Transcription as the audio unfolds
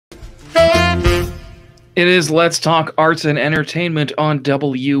It is Let's Talk Arts and Entertainment on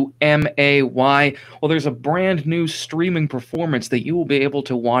WMAY. Well, there's a brand new streaming performance that you will be able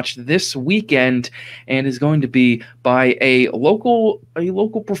to watch this weekend, and is going to be by a local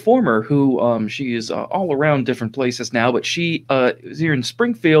performer who she is all around different places now, but she is here in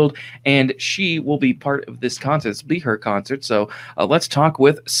Springfield, and she will be part of this concert. This will be her concert. So let's talk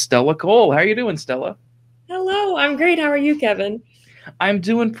with Stella Cole. How are you doing, Stella? Hello, I'm great. How are you, Kevin? I'm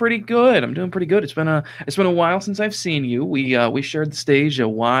doing pretty good. It's been a while since I've seen you. We shared the stage a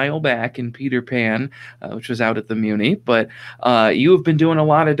while back in Peter Pan, which was out at the Muni. But you have been doing a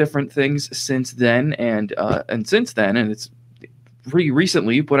lot of different things since then, and it's pretty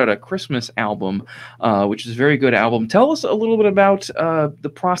recently you put out a Christmas album, which is a very good album. Tell us a little bit about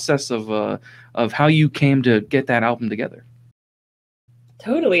the process of how you came to get that album together.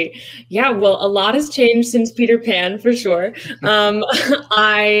 Totally. Yeah, well, a lot has changed since Peter Pan, for sure.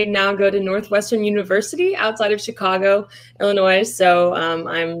 I now go to Northwestern University outside of Chicago, Illinois. So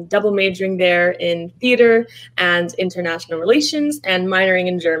I'm double majoring there in theater and international relations and minoring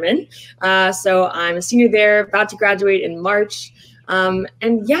in German. So I'm a senior there, about to graduate in March.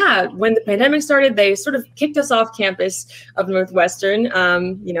 And yeah, when the pandemic started, they sort of kicked us off campus of Northwestern,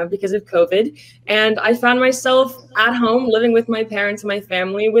 because of COVID. And I found myself at home living with my parents and my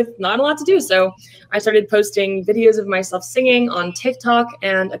family with not a lot to do. So I started posting videos of myself singing on TikTok,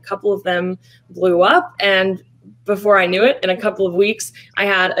 and a couple of them blew up. And before I knew it, in a couple of weeks, I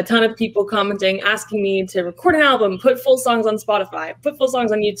had a ton of people commenting, asking me to record an album, put full songs on Spotify, put full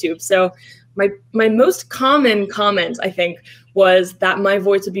songs on YouTube. So my most common comment, I think, was that my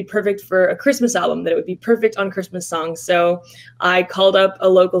voice would be perfect for a Christmas album, that it would be perfect on Christmas songs. So I called up a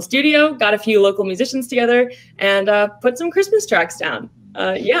local studio, got a few local musicians together, and put some Christmas tracks down.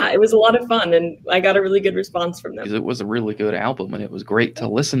 It was a lot of fun, and I got a really good response from them. It was a really good album, and it was great to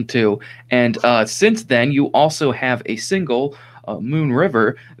listen to. And since then, you also have a single, Moon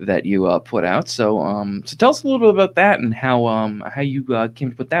River, that you put out. So tell us a little bit about that and how you came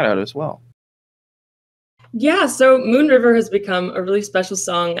to put that out as well. Yeah, so Moon River has become a really special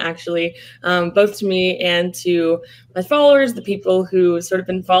song, actually, both to me and to my followers, the people who sort of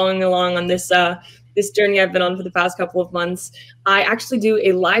been following along on this journey I've been on for the past couple of months. I actually do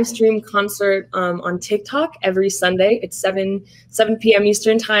a live stream concert on TikTok every Sunday at 7 p.m.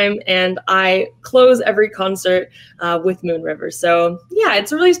 Eastern time, and I close every concert with Moon River. So yeah,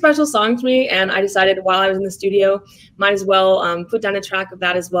 it's a really special song to me, and I decided while I was in the studio, might as well put down a track of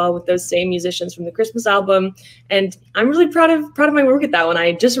that as well with those same musicians from the Christmas album. And I'm really proud of my work at that one.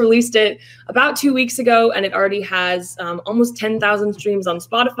 I just released it about 2 weeks ago, and it already has almost 10,000 streams on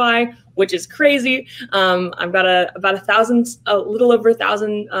Spotify, which is crazy. I've got a little over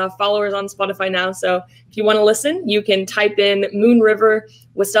 1,000 followers on Spotify now. So if you want to listen, you can type in Moon River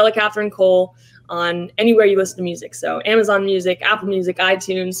with Stella Cole on anywhere you listen to music. So Amazon Music, Apple Music,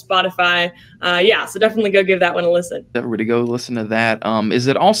 iTunes, Spotify. So definitely go give that one a listen. Everybody go listen to that. Is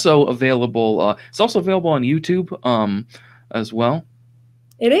it also available? It's also available on YouTube as well?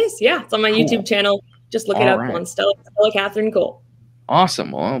 It is, yeah. It's on my YouTube channel. Just look it up on Stella Cole.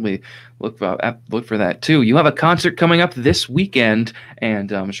 Awesome. Well, we look for that too. You have a concert coming up this weekend,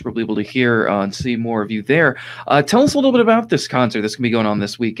 and I'm sure we'll be able to hear and see more of you there. Tell us a little bit about this concert that's going to be going on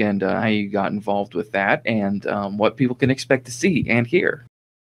this weekend, how you got involved with that, and what people can expect to see and hear.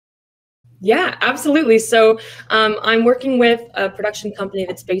 Yeah, absolutely. So I'm working with a production company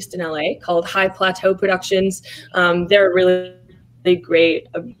that's based in LA called High Plateau Productions. They're a really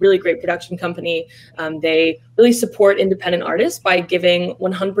great production company. They really support independent artists by giving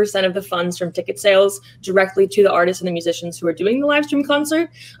 100% of the funds from ticket sales directly to the artists and the musicians who are doing the live stream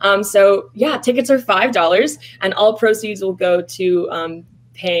concert. So yeah, tickets are $5, and all proceeds will go to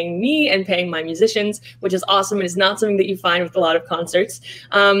paying me and paying my musicians, which is awesome. And it's not something that you find with a lot of concerts.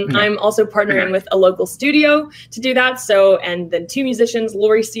 I'm also partnering with a local studio to do that. So, and then 2 musicians.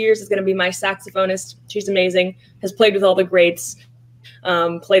 Lori Sears is going to be my saxophonist. She's amazing, has played with all the greats.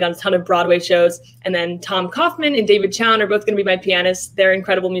 Played on a ton of Broadway shows. And then Tom Kaufman and David Chown are both going to be my pianists. They're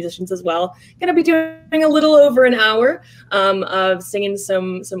incredible musicians as well. Going to be doing a little over an hour of singing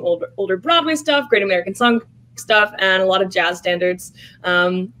some older Broadway stuff, Great American Song stuff, and a lot of jazz standards,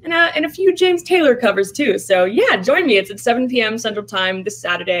 and a few James Taylor covers too. So yeah, join me. It's at 7 p.m. Central Time this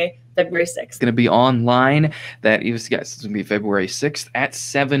Saturday, February 6th. It's going to be online. It's going to be February 6th at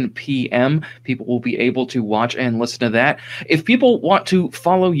 7 p.m. People will be able to watch and listen to that. If people want to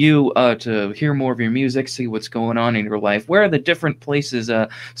follow you to hear more of your music, see what's going on in your life, where are the different places,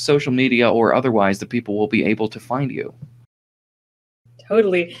 social media or otherwise, that people will be able to find you?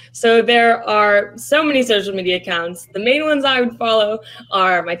 Totally. So there are so many social media accounts. The main ones I would follow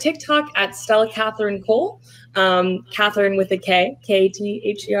are my TikTok at Stella Cole, Catherine with a K,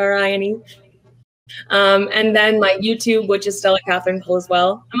 Katherine. And then my YouTube, which is Stella Cole as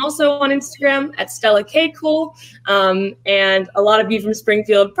well. I'm also on Instagram at Stella K. Cole. And a lot of you from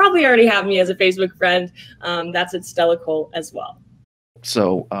Springfield probably already have me as a Facebook friend. That's at Stella Cole as well.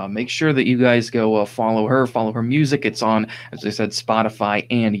 So make sure that you guys go follow her music. It's on, as I said, Spotify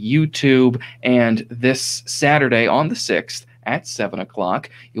and YouTube. And this Saturday on the 6th at 7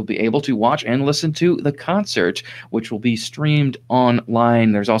 o'clock, you'll be able to watch and listen to the concert, which will be streamed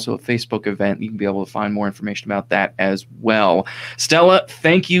online. There's also a Facebook event. You can be able to find more information about that as well. Stella,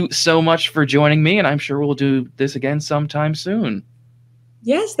 thank you so much for joining me, and I'm sure we'll do this again sometime soon.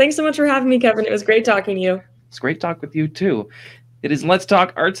 Yes, thanks so much for having me, Kevin. It was great talking to you. It's great talk with you, too. It is Let's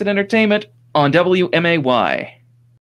Talk Arts and Entertainment on WMAY.